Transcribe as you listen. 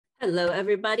Hello,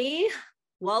 everybody.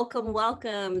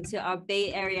 Welcome to our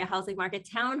Bay Area Housing Market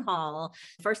Town Hall.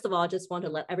 First of all, I just want to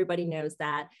let everybody know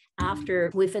that after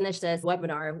we finish this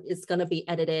webinar, it's going to be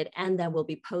edited and then we'll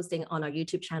be posting on our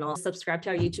YouTube channel. Subscribe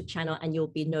to our YouTube channel and you'll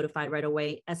be notified right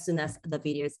away as soon as the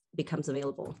videos becomes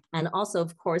available. And also,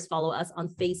 of course, follow us on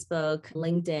Facebook,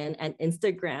 LinkedIn, and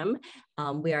Instagram.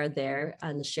 We are there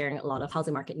and sharing a lot of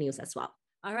housing market news as well.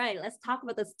 All right, let's talk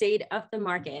about the state of the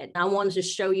market. I wanted to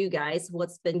show you guys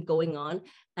what's been going on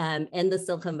in the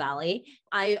Silicon Valley.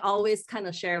 I always kind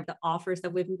of share the offers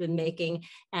that we've been making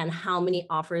and how many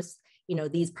offers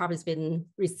these properties been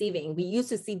receiving. We used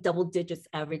to see double digits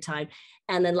every time.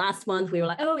 And then last month we were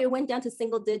like, oh, it went down to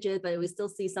single digit, but we still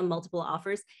see some multiple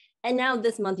offers. And now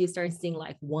this month you start seeing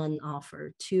like one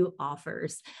offer, two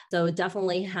offers. So it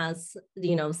definitely has,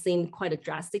 seen quite a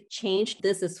drastic change.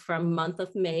 This is from month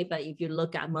of May, but if you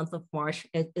look at month of March,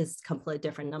 it is completely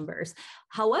different numbers.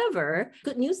 However,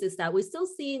 good news is that we still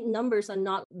see numbers are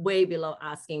not way below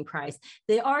asking price.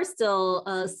 They are still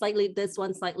slightly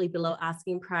below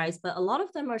asking price, but a lot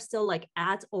of them are still like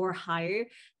at or higher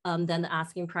than the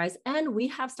asking price. And we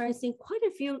have started seeing quite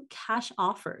a few cash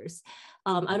offers.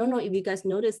 I don't know if you guys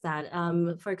noticed that.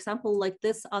 For example, like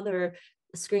this other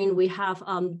screen, we have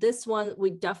this one,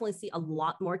 we definitely see a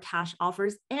lot more cash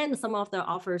offers, and some of the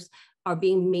offers are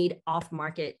being made off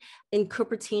market. In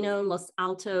Cupertino, Los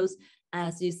Altos,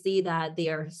 as you see that they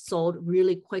are sold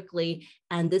really quickly,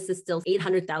 and this is still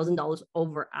 $800,000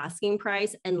 over asking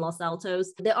price in Los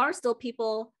Altos. There are still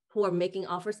people who are making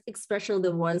offers, especially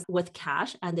the ones with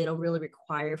cash and they don't really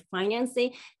require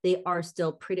financing. They are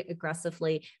still pretty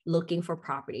aggressively looking for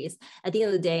properties. At the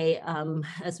end of the day,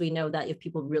 as we know that if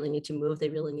people really need to move, they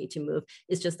really need to move.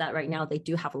 It's just that right now they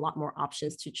do have a lot more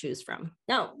options to choose from.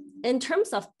 Now, in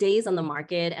terms of days on the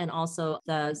market and also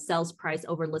the sales price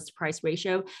over list price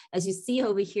ratio, as you see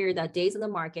over here, that days on the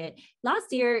market,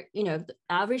 last year, the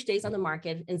average days on the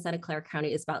market in Santa Clara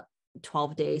County is about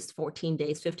 12 days, 14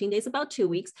 days, 15 days, about 2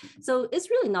 weeks. So it's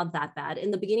really not that bad.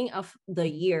 In the beginning of the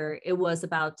year, it was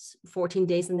about 14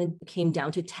 days and then came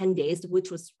down to 10 days, which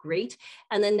was great.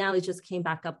 And then now it just came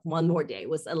back up one more day, it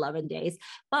was 11 days.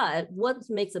 But what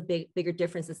makes a bigger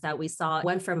difference is that we saw it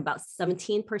went from about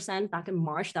 17% back in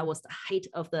March. That was the height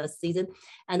of the season.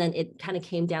 And then it kind of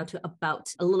came down to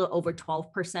about a little over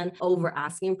 12% over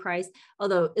asking price,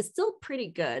 although it's still pretty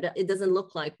good. It doesn't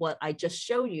look like what I just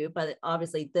showed you, but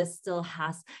obviously this still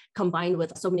has, combined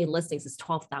with so many listings, it's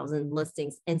 12,000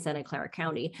 listings in Santa Clara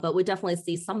County. But we definitely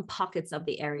see some pockets of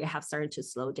the area have started to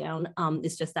slow down.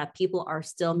 It's just that people are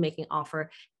still making offer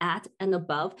at and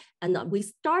above. And we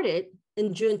started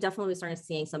in June, definitely started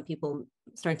seeing some people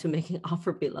starting to make an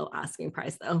offer below asking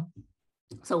price though.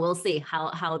 So we'll see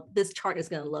how this chart is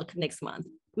going to look next month.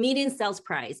 Median sales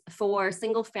price for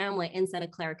single family in Santa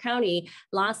Clara County,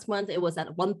 last month it was at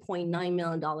 $1.9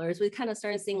 million. We kind of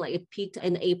started seeing like it peaked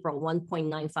in April,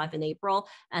 1.95 in April,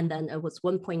 and then it was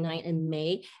 1.9 in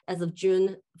May. As of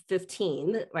June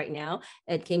 15 right now,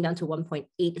 it came down to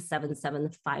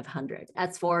 1.877500.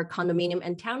 As for condominium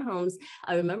and townhomes,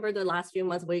 I remember the last few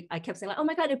months I kept saying like, oh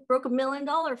my God, it broke $1 million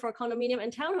for condominium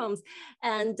and townhomes.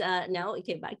 And now it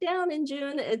came back down in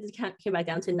June. It came back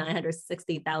down to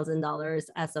 $960,000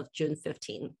 as of June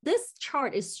 15. This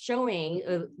chart is showing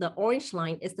the orange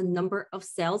line is the number of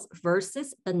sales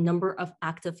versus the number of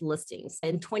active listings.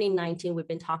 In 2019, we've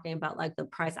been talking about like the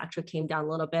price actually came down a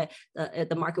little bit.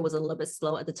 The market was a little bit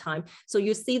slow at the time. So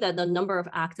you see that the number of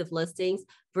active listings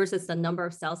versus the number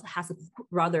of sales has a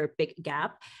rather big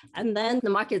gap. And then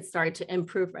the market started to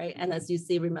improve, right? And as you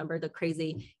see, remember the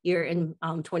crazy year in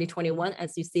 2021,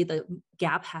 as you see the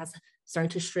gap has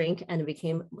started to shrink and it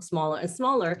became smaller and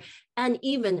smaller, and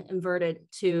even inverted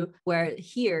to where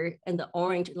here in the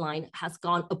orange line has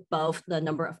gone above the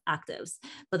number of actives.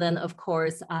 But then of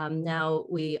course, now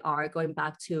we are going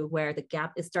back to where the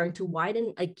gap is starting to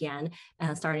widen again,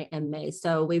 starting in May.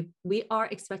 So we are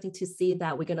expecting to see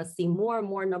that we're gonna see more and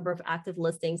more number of active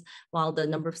listings while the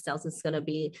number of sales is gonna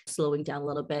be slowing down a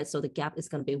little bit. So the gap is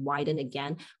gonna be widened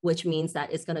again, which means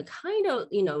that it's gonna kind of,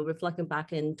 reflecting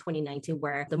back in 2019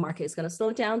 where the market is gonna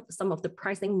slow down, some of the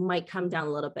pricing might come down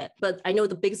a little bit. But I know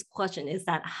the biggest question is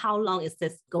that how long is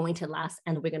this going to last?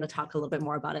 And we're going to talk a little bit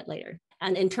more about it later.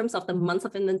 And in terms of the months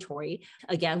of inventory,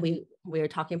 again, we are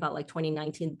talking about like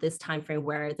 2019, this time frame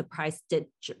where the price did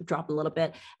drop a little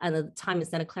bit. And at the time in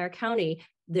Santa Clara County,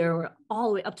 there were all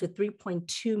the way up to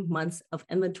 3.2 months of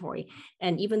inventory.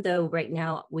 And even though right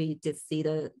now we did see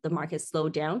the market slow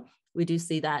down, we do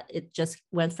see that it just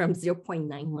went from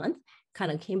 0.9 months, kind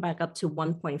of came back up to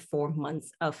 1.4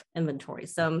 months of inventory.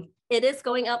 So it is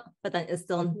going up, but then it's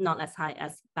still not as high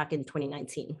as back in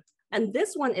 2019. And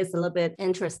this one is a little bit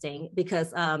interesting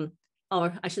because,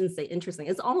 or I shouldn't say interesting,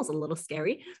 it's almost a little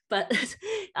scary. But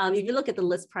if you look at the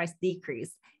list price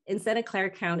decrease in Santa Clara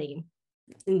County,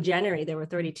 in January, there were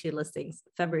 32 listings,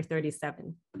 February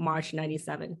 37, March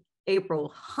 97, April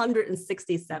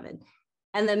 167,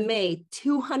 and then May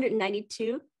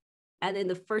 292. And in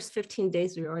the first 15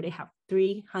 days, we already have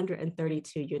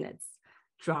 332 units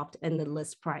dropped in the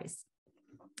list price.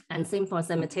 And same for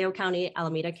San Mateo County,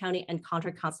 Alameda County, and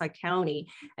Contra Costa County.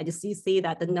 I just see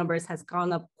that the numbers has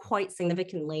gone up quite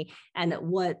significantly. And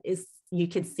what is you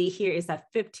can see here is that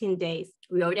 15 days,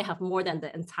 we already have more than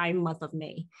the entire month of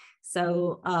May.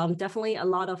 So definitely a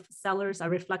lot of sellers are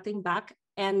reflecting back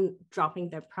and dropping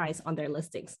their price on their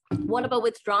listings. What about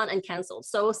withdrawn and canceled?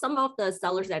 So some of the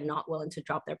sellers are not willing to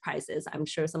drop their prices. I'm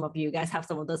sure some of you guys have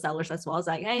some of the sellers as well. It's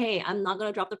like, hey, I'm not going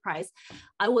to drop the price.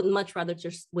 I would much rather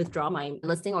just withdraw my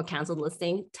listing or cancel the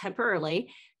listing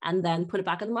temporarily and then put it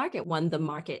back on the market when the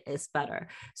market is better.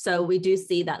 So we do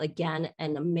see that again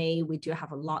in May, we do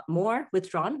have a lot more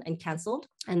withdrawn and canceled.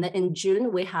 And then in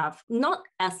June, we have not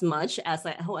as much as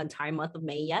the whole entire month of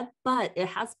May yet, but it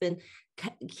has been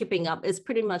keeping up. It's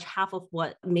pretty much half of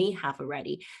what May have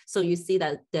already. So you see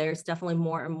that there's definitely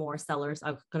more and more sellers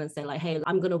are going to say like, hey,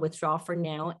 I'm going to withdraw for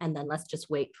now. And then let's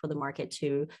just wait for the market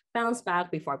to bounce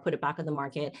back before I put it back on the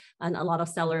market. And a lot of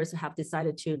sellers have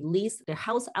decided to lease their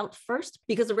house out first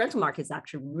because the rental market is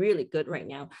actually really good right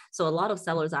now. So a lot of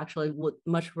sellers actually would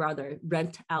much rather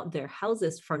rent out their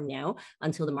houses for now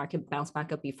until the market bounce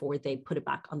back up before they put it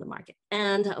back on the market.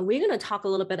 And we're going to talk a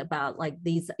little bit about like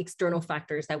these external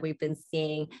factors that we've been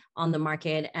seeing on the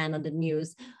market and on the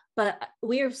news. But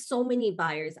we have so many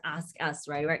buyers ask us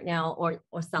right now, or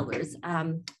sellers,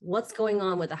 what's going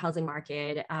on with the housing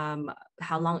market?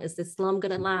 How long is this slump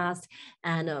going to last?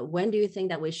 And when do you think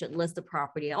that we should list the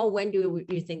property? Or when do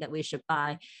you think that we should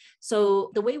buy?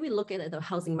 So the way we look at the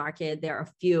housing market, there are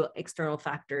a few external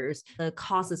factors. The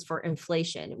causes for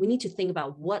inflation. We need to think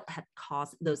about what had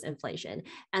caused those inflation.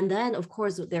 And then, of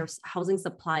course, there's housing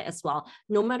supply as well.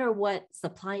 No matter what,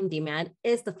 supply and demand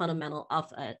is the fundamental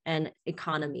of an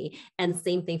economy. And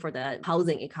same thing for the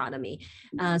housing economy.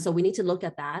 So we need to look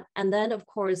at that. And then, of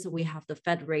course, we have the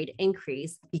Fed rate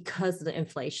increase because of the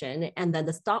inflation. And then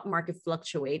the stock market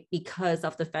fluctuate because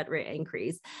of the Fed rate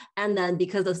increase. And then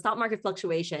because of stock market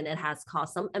fluctuation, it has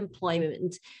caused some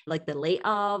employment, like the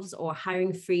layoffs or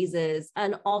hiring freezes.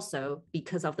 And also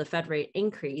because of the Fed rate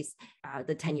increase,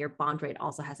 the 10-year bond rate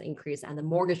also has increased and the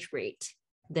mortgage rate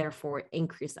therefore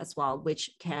increase as well,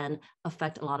 which can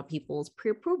affect a lot of people's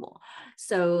pre-approval.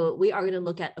 So we are going to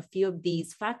look at a few of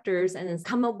these factors and then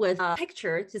come up with a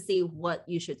picture to see what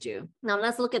you should do. Now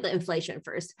let's look at the inflation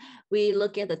first. We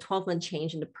look at the 12-month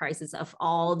change in the prices of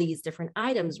all these different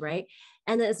items, right?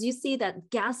 And as you see that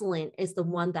gasoline is the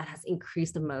one that has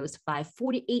increased the most by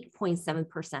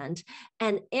 48.7%,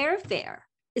 and airfare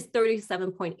is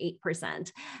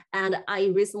 37.8%. And I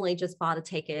recently just bought a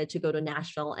ticket to go to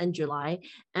Nashville in July.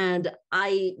 And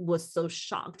I was so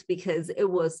shocked because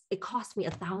it cost me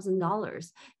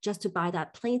 $1,000 just to buy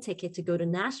that plane ticket to go to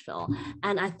Nashville.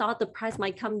 And I thought the price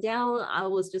might come down. I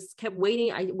was just kept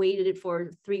waiting. I waited it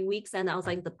for 3 weeks and I was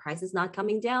like, the price is not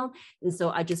coming down. And so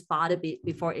I just bought it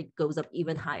before it goes up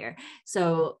even higher.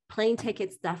 So plane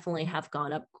tickets definitely have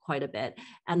gone up quite a bit.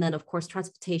 And then of course,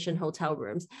 transportation, hotel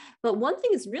rooms. But one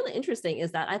thing is really interesting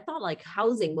is that I thought like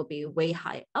housing would be way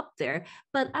high up there,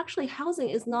 but actually housing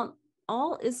is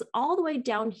all the way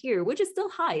down here, which is still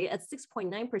high at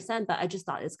 6.9%, but I just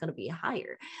thought it's going to be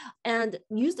higher. And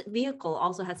used vehicle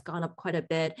also has gone up quite a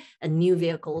bit, and new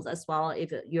vehicles as well.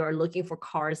 If you're looking for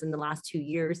cars in the last 2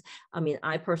 years, I mean,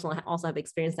 I personally also have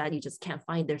experienced that you just can't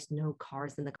find, there's no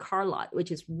cars in the car lot,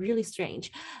 which is really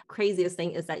strange. Craziest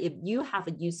thing is that if you have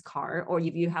a used car or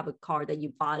if you have a car that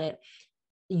you bought it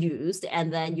used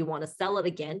and then you want to sell it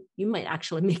again, you might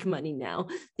actually make money now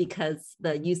because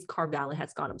the used car value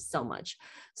has gone up so much.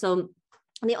 So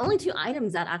the only two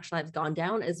items that actually have gone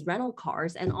down is rental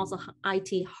cars and also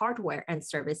IT hardware and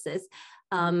services.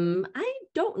 I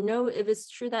don't know if it's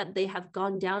true that they have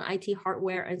gone down, IT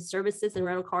hardware and services and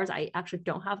rental cars. I actually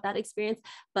don't have that experience,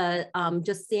 but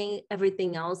just seeing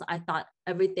everything else, I thought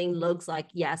everything looks like,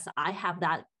 yes, I have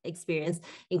that experience,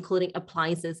 including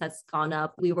appliances that's gone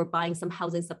up. We were buying some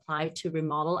housing supply to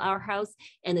remodel our house,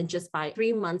 and then just by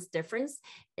 3 months difference,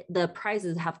 the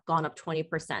prices have gone up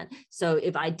 20%. So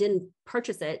if I didn't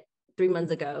purchase it 3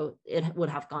 months ago, it would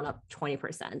have gone up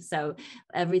 20%. So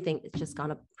everything is just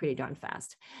gone up pretty darn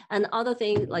fast. And other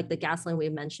thing, like the gasoline we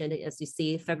mentioned, as you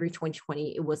see, February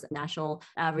 2020, it was a national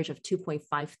average of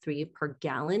 2.53 per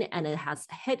gallon, and it has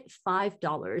hit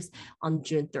 $5 on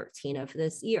June 13 of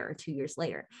this year, 2 years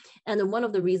later. And then one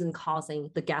of the reasons causing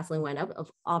the gasoline went up,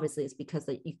 obviously, is because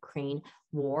of the Ukraine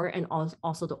war and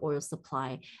also the oil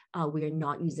supply. We are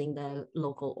not using the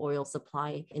local oil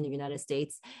supply in the United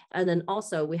States. And then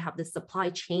also we have the supply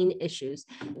chain issues,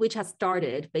 which has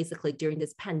started basically during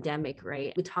this pandemic,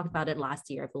 right? We talked about it last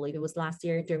year, I believe it was last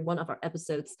year during one of our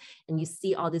episodes, and you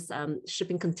see all these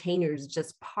shipping containers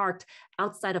just parked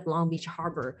outside of Long Beach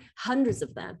Harbor, hundreds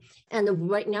of them. And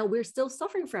right now we're still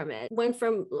suffering from it. Went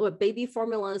from baby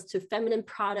formulas to feminine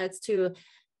products to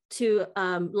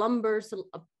lumber,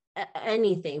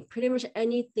 anything, pretty much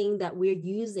anything that we're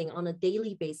using on a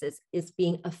daily basis is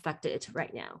being affected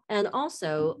right now. And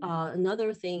also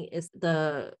another thing is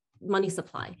the money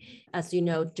supply. As you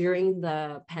know, during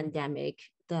the pandemic,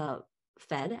 the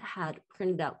Fed had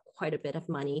printed out quite a bit of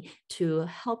money to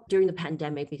help during the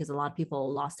pandemic because a lot of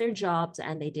people lost their jobs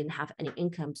and they didn't have any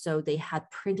income. So they had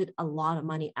printed a lot of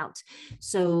money out.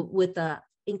 So with the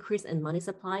increase in money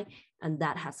supply, and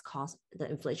that has caused the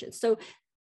inflation. So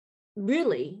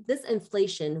really, this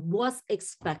inflation was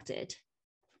expected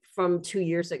from 2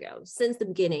 years ago. Since the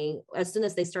beginning, as soon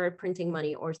as they started printing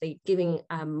money or they giving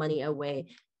money away,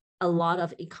 a lot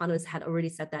of economists had already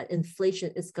said that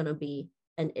inflation is going to be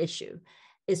an issue.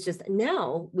 It's just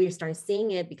now we're starting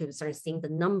seeing it because we started seeing the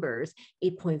numbers,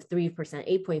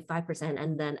 8.3%, 8.5%.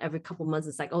 And then every couple of months,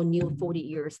 it's like, oh, new 40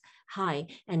 years high.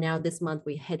 And now this month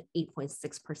we hit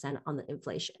 8.6% on the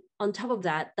inflation. On top of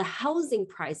that, the housing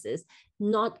prices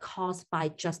not caused by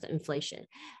just the inflation.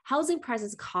 Housing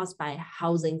prices caused by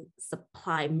housing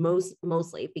supply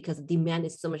mostly because demand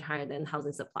is so much higher than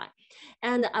housing supply.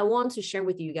 And I want to share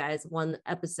with you guys one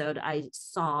episode I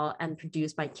saw and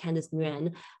produced by Candice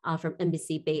Nguyen from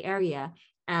NBC Bay Area.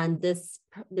 And this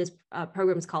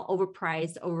program is called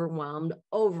Overpriced, Overwhelmed,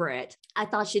 Over It. I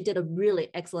thought she did a really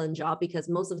excellent job because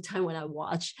most of the time when I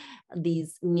watch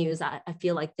these news, I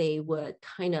feel like they would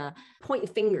kind of point a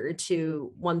finger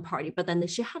to one party. But then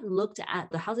she had looked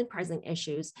at the housing pricing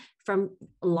issues from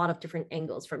a lot of different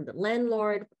angles, from the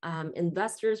landlord,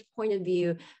 investors' point of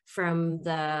view, from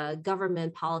the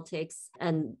government politics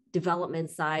and development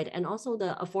side, and also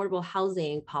the affordable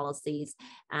housing policies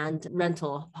and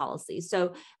rental policies.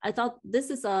 So I thought this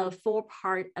is a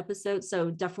 4-part episode, so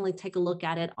definitely take a look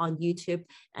at it on YouTube,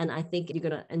 and I think you're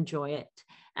going to enjoy it.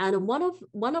 And one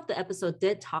of the episodes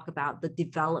did talk about the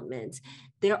development.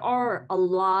 There are a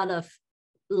lot of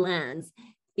lands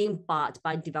being bought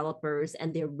by developers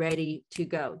and they're ready to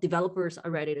go. Developers are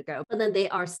ready to go, but then they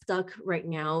are stuck right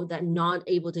now. They're not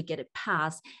able to get it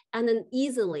passed. And then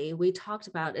easily we talked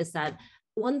about is that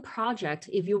one project,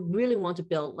 if you really want to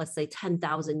build, let's say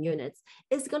 10,000 units,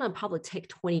 it's going to probably take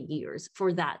 20 years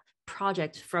for that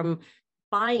project from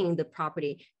buying the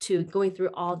property to going through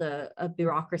all the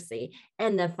bureaucracy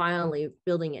and then finally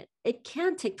building it. It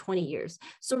can take 20 years.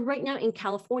 So right now in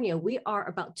California, we are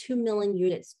about 2 million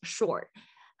units short.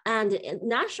 And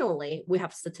nationally, we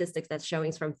have statistics that's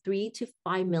showing from 3 to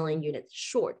 5 million units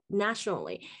short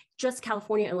nationally. Just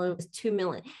California alone is 2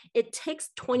 million. It takes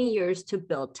 20 years to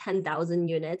build 10,000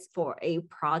 units for a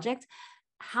project.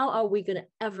 How are we going to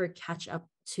ever catch up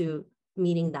to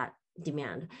meeting that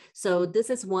demand? So this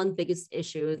is one biggest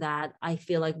issue that I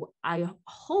feel like I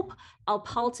hope our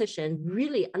politicians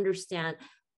really understand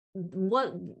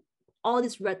what all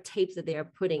these red tapes that they are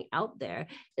putting out there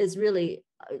is really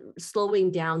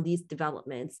slowing down these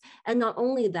developments. And not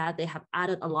only that, they have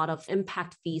added a lot of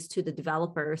impact fees to the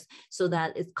developers so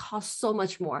that it costs so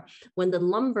much more. When the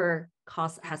lumber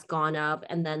cost has gone up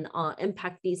and then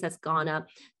impact fees has gone up,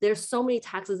 there's so many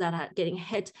taxes that are getting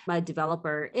hit by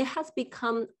developer. It has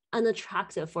become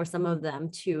unattractive for some of them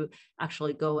to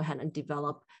actually go ahead and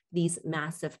develop these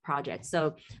massive projects.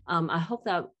 So I hope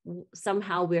that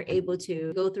somehow we're able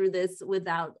to go through this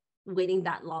without waiting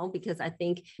that long, because I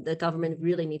think the government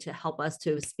really need to help us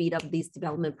to speed up these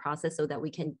development process so that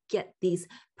we can get these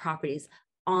properties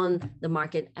on the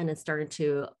market and then starting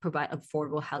to provide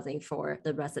affordable housing for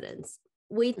the residents.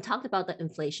 We talked about the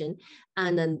inflation,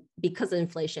 and then because of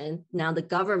inflation, now the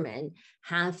government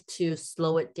have to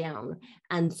slow it down.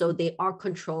 And so they are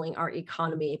controlling our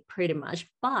economy pretty much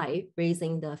by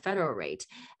raising the federal rate.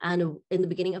 And in the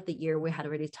beginning of the year, we had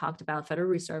already talked about Federal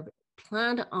Reserve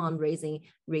planned on raising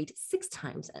rate 6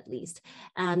 times at least.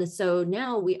 And so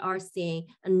now we are seeing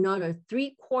another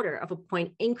 3/4 of a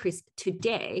point increase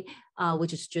today,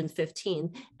 which is June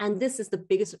 15th. And this is the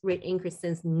biggest rate increase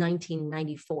since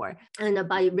 1994. And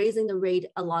by raising the rate,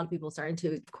 a lot of people starting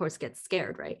to, of course, get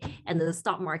scared, right? And the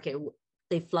stock market,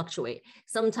 they fluctuate.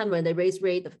 Sometimes when they raise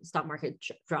rate, the stock market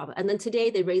drop. And then today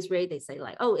they raise rate, they say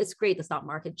like, oh, it's great, the stock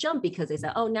market jumped because they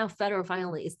said, oh, now Federal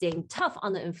finally is staying tough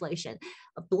on the inflation.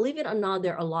 Believe it or not,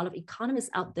 there are a lot of economists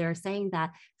out there saying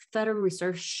that Federal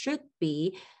Reserve should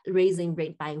be raising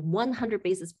rate by 100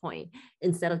 basis point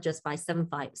instead of just by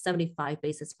 75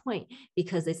 basis point,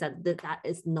 because they said that that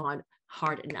is not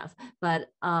hard enough. But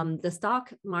the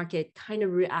stock market kind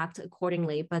of react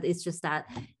accordingly, but it's just that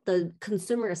the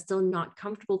consumer is still not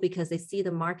comfortable because they see the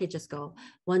market just go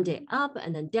one day up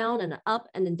and then down and up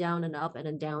and then down and up and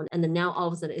then down. And then now all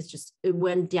of a sudden it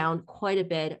went down quite a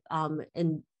bit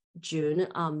in June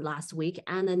last week.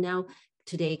 And then now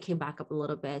today came back up a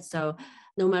little bit. So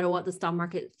no matter what, the stock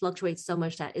market fluctuates so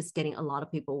much that it's getting a lot of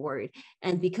people worried.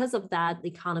 And because of that, the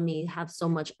economy have so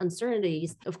much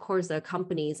uncertainties. Of course, the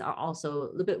companies are also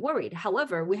a little bit worried.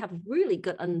 However, we have really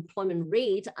good unemployment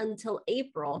rate until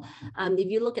April. If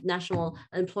you look at national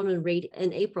unemployment rate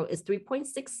in April, is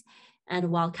 3.6.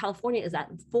 And while California is at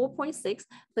 4.6,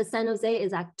 but San Jose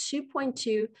is at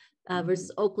 2.2,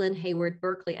 versus Oakland, Hayward,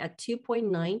 Berkeley at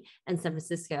 2.9, and San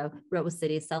Francisco, Redwood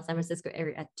City, South San Francisco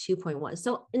area at 2.1.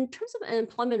 So in terms of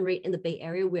unemployment rate in the Bay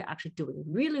Area, we're actually doing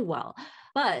really well.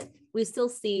 But we still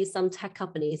see some tech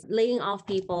companies laying off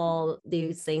people.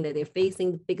 They're saying that they're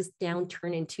facing the biggest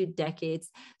downturn in 2 decades.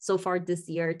 So far this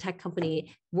year, tech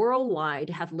company worldwide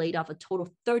have laid off a total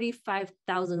of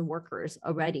 35,000 workers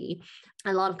already.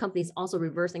 A lot of companies also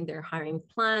reversing their hiring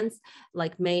plans,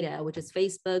 like Meta, which is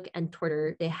Facebook, and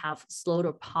Twitter. They have slowed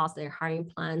or paused their hiring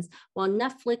plans, while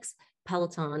Netflix,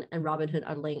 Peloton, and Robinhood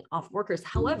are laying off workers.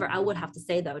 However, I would have to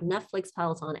say though, Netflix,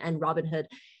 Peloton, and Robinhood,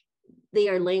 they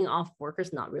are laying off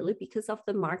workers, not really because of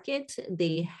the market.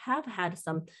 They have had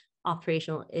some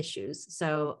operational issues.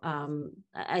 So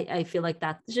I feel like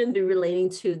that shouldn't be relating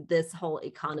to this whole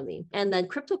economy. And then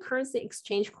cryptocurrency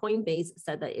exchange Coinbase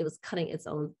said that it was cutting its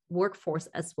own workforce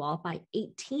as well by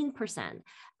 18%,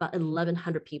 about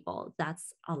 1,100 people.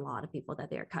 That's a lot of people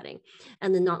that they're cutting.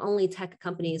 And then not only tech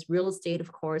companies, real estate,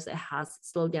 of course, it has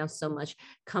slowed down so much.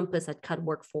 Compass had cut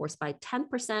workforce by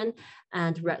 10%,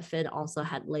 and Redfin also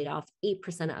had laid off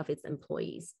 8% of its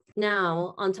employees.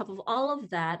 Now, on top of all of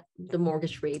that, the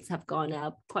mortgage rates have gone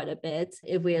up quite a bit.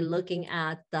 If we're looking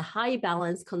at the high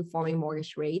balance conforming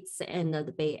mortgage rates in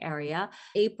the Bay Area,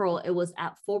 April, it was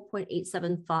at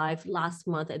 4.875. Last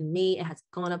month in May, it has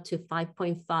gone up to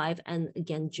 5.5. And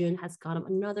again, June has gone up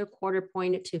another 1/4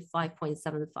 point to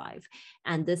 5.75.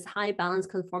 And this high balance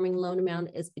conforming loan amount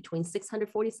is between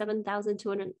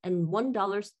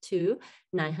 $647,201 to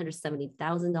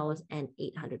 $970,000 and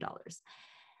 $800.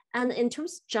 And in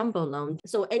terms of jumbo loan,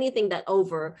 so anything that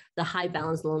over the high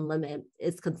balance loan limit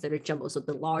is considered jumbo, so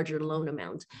the larger loan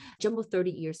amount. Jumbo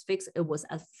 30 years fixed, it was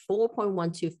at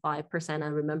 4.125%. I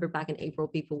remember back in April,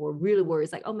 people were really worried.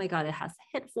 It's like, oh my God, it has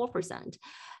hit 4%.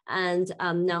 And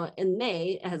now in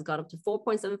May, it has gone up to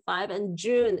 4.75, and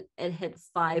June, it hit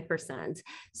 5%.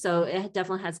 So it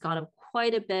definitely has gone up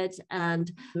quite a bit.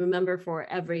 And remember, for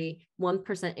every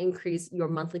 1% increase, your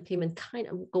monthly payment kind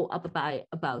of go up by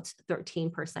about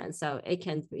 13%. So it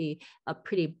can be a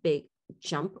pretty big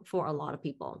jump for a lot of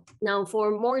people. Now,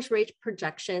 for mortgage rate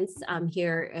projections,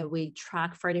 here we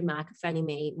track Freddie Mac, Fannie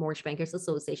Mae, Mortgage Bankers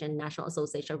Association, National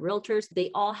Association of Realtors.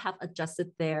 They all have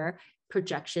adjusted their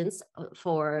projections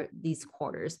for these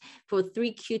quarters. For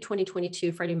 3Q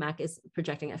 2022, Freddie Mac is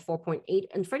projecting at 4.8,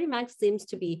 and Freddie Mac seems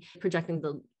to be projecting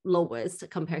the lowest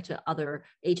compared to other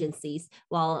agencies,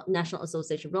 while National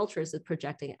Association of Realtors is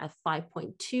projecting at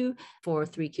 5.2 for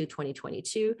 3Q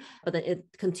 2022. But then it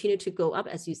continued to go up,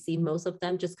 as you see, most of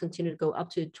them just continue to go up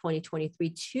to 2023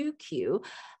 2Q.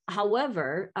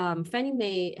 However, Fannie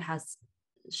Mae has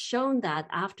shown that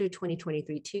after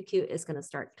 2023 2Q is going to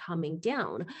start coming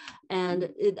down. And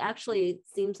it actually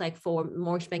seems like for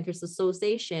Mortgage Bankers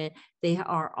Association, they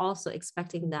are also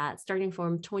expecting that starting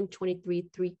from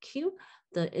 2023 3Q,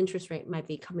 the interest rate might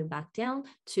be coming back down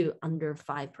to under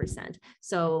 5%.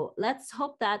 So let's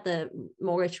hope that the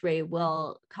mortgage rate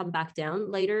will come back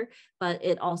down later, but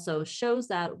it also shows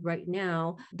that right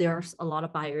now there's a lot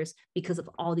of buyers because of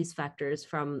all these factors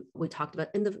from we talked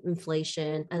about in the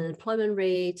inflation, unemployment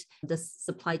rate, the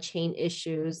supply chain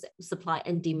issues, supply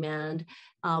and demand,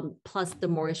 plus the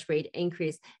mortgage rate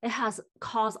increase. It has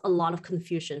caused a lot of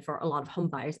confusion for a lot of home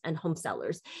buyers and home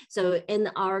sellers. So in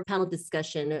our panel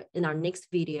discussion, in our next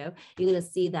next video, you're going to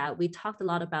see that we talked a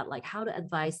lot about like how to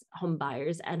advise home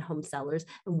buyers and home sellers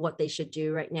and what they should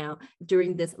do right now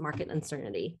during this market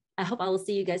uncertainty. I hope I will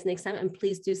see you guys next time, and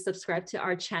please do subscribe to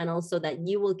our channel so that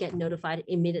you will get notified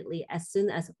immediately as soon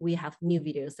as we have new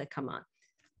videos that come on.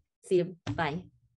 See you. Bye.